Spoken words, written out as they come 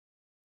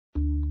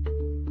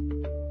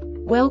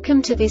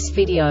Welcome to this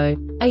video.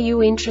 Are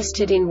you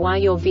interested in why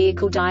your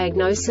vehicle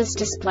diagnosis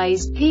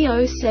displays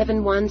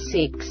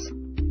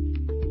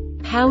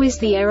P0716? How is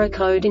the error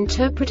code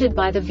interpreted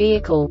by the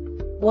vehicle?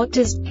 What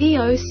does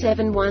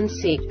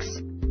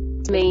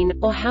P0716 mean,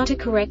 or how to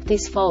correct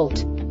this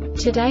fault?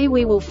 Today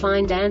we will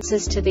find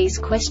answers to these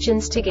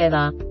questions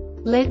together.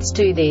 Let's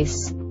do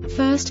this.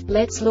 First,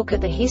 let's look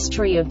at the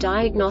history of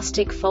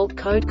diagnostic fault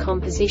code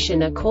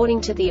composition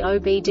according to the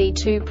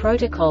OBD2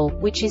 protocol,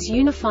 which is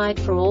unified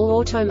for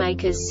all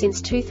automakers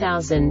since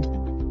 2000.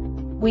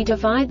 We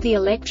divide the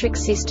electric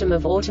system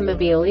of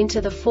automobile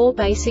into the four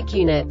basic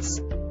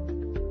units: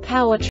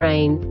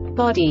 powertrain,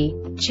 body,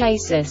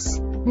 chassis,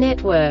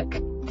 network.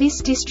 This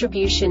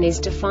distribution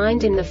is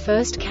defined in the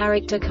first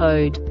character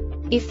code.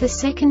 If the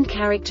second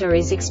character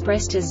is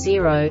expressed as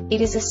 0, it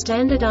is a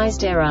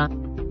standardized error.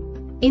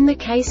 In the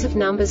case of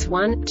numbers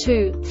 1,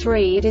 2,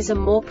 3, it is a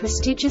more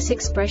prestigious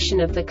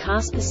expression of the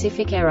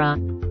car-specific error.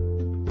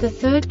 The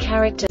third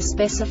character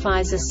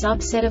specifies a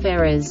subset of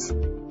errors.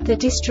 The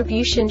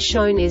distribution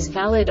shown is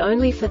valid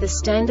only for the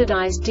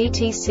standardized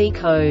DTC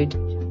code.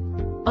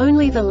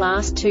 Only the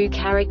last two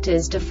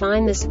characters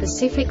define the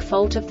specific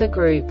fault of the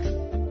group.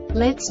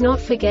 Let's not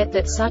forget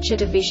that such a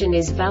division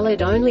is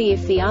valid only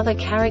if the other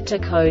character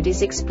code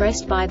is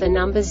expressed by the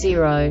number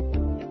 0.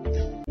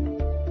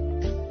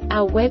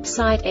 Our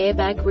website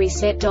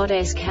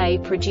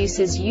airbagreset.sk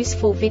produces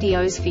useful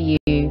videos for you.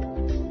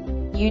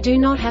 You do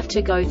not have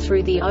to go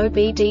through the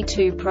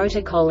OBD2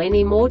 protocol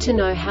anymore to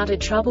know how to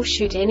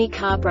troubleshoot any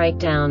car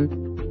breakdown.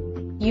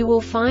 You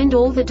will find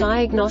all the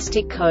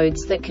diagnostic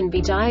codes that can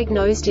be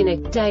diagnosed in a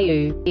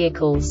Daewoo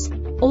vehicles.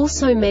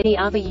 Also many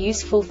other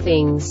useful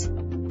things.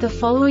 The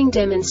following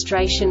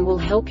demonstration will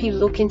help you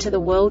look into the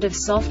world of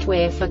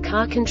software for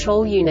car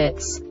control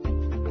units.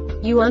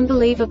 You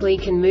unbelievably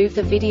can move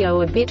the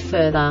video a bit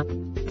further.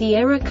 The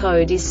error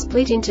code is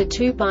split into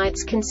 2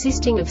 bytes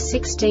consisting of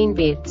 16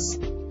 bits.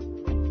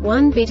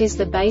 1 bit is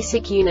the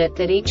basic unit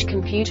that each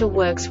computer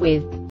works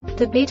with.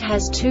 The bit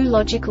has 2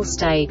 logical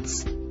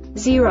states: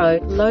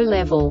 0, low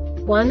level,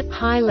 1,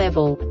 high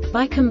level.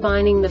 By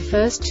combining the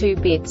first 2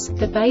 bits,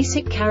 the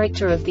basic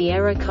character of the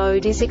error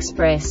code is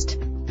expressed.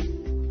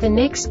 The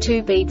next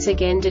 2 beats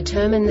again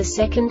determine the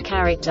second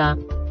character.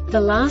 The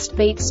last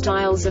beat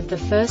styles of the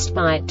first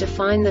byte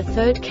define the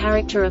third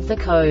character of the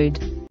code.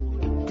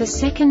 The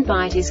second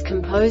byte is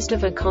composed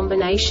of a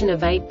combination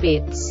of 8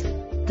 bits.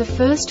 The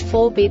first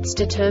 4 bits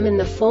determine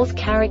the fourth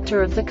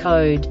character of the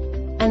code.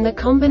 And the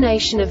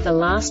combination of the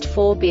last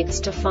 4 bits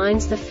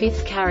defines the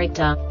fifth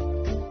character.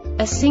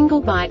 A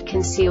single byte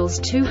conceals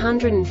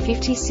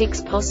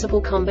 256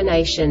 possible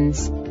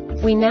combinations.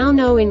 We now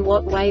know in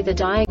what way the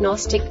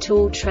diagnostic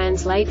tool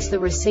translates the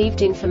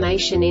received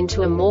information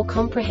into a more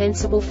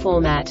comprehensible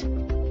format.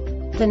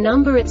 The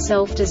number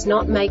itself does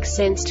not make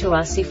sense to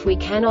us if we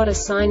cannot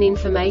assign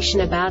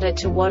information about it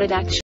to what it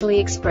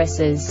actually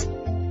expresses.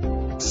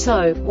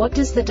 So, what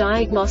does the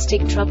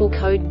Diagnostic Trouble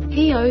Code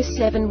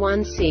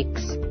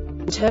P0716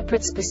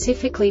 interpret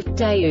specifically for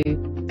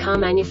Daewoo car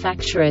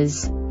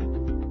manufacturers?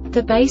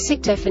 The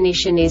basic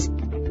definition is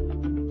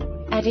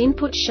at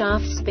input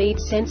shaft speed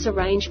sensor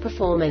range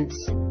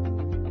performance.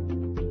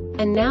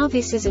 And now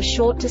this is a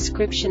short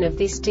description of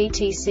this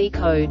DTC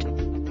code.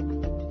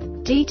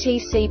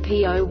 DTC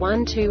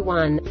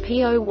P0121,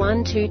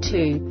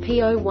 P0122,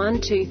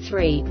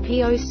 P0123,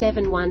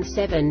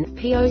 P0717,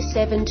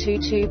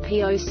 P0722,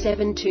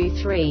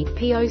 P0723,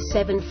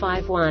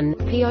 P0751,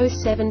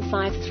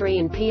 P0753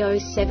 and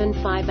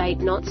P0758.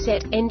 Not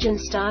set, engine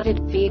started,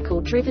 vehicle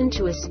driven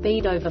to a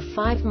speed over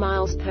 5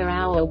 miles per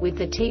hour with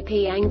the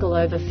TP angle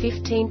over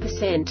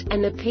 15%,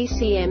 and the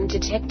PCM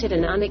detected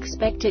an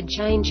unexpected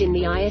change in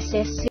the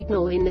ISS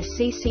signal in the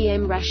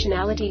CCM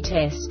Rationality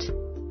test.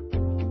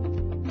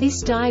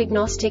 This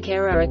diagnostic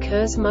error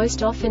occurs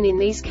most often in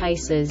these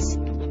cases.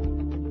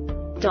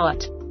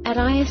 At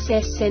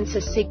ISS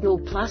sensor signal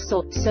plus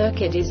or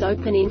circuit is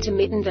open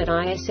intermittent. At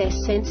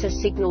ISS sensor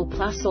signal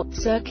plus or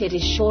circuit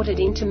is shorted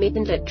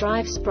intermittent. At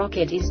drive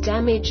sprocket is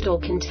damaged or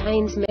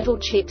contains metal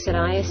chips. At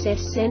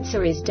ISS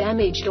sensor is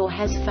damaged or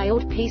has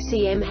failed.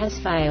 PCM has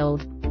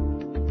failed.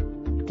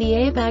 The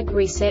Airbag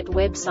Reset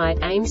website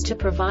aims to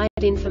provide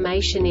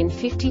information in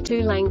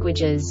 52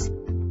 languages.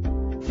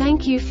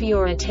 Thank you for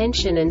your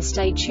attention and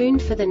stay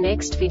tuned for the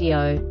next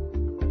video.